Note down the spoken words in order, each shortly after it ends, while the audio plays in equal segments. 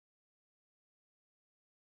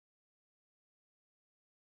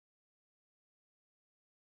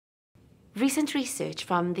Recent research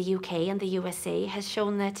from the UK and the USA has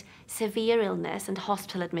shown that severe illness and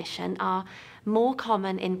hospital admission are more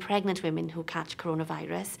common in pregnant women who catch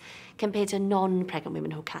coronavirus compared to non-pregnant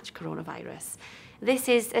women who catch coronavirus. This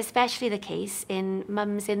is especially the case in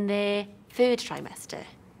mums in their third trimester.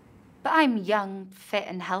 But I'm young, fit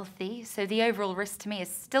and healthy, so the overall risk to me is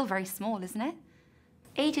still very small, isn't it?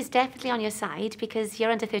 Age is definitely on your side because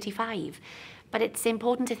you're under 35, but it's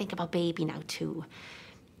important to think about baby now too.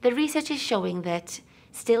 The research is showing that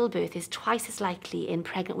stillbirth is twice as likely in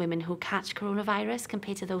pregnant women who catch coronavirus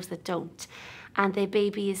compared to those that don't, and their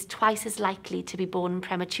baby is twice as likely to be born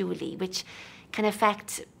prematurely, which can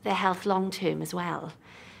affect their health long term as well.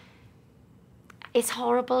 It's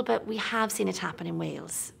horrible, but we have seen it happen in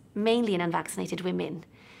Wales, mainly in unvaccinated women.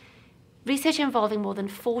 Research involving more than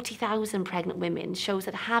 40,000 pregnant women shows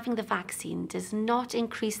that having the vaccine does not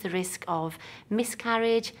increase the risk of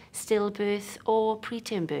miscarriage, stillbirth, or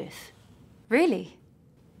preterm birth. Really?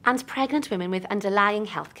 And pregnant women with underlying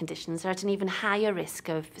health conditions are at an even higher risk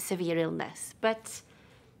of severe illness. But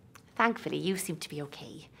thankfully, you seem to be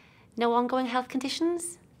okay. No ongoing health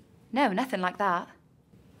conditions? No, nothing like that.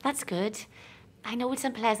 That's good. I know it's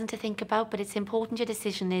unpleasant to think about, but it's important your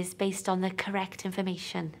decision is based on the correct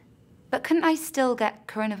information. But couldn't I still get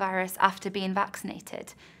coronavirus after being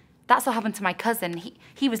vaccinated? That's what happened to my cousin.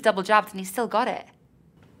 He was double jabbed and he still got it.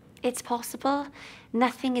 It's possible.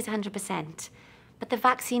 Nothing is 100%. But the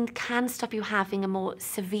vaccine can stop you having a more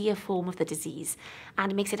severe form of the disease,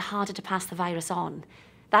 and it makes it harder to pass the virus on.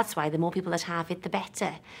 That's why the more people that have it, the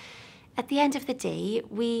better. At the end of the day,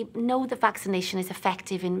 we know that vaccination is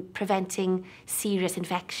effective in preventing serious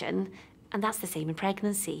infection, and that's the same in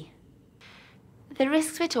pregnancy. The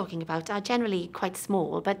risks we're talking about are generally quite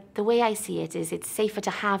small, but the way I see it is it's safer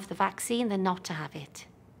to have the vaccine than not to have it.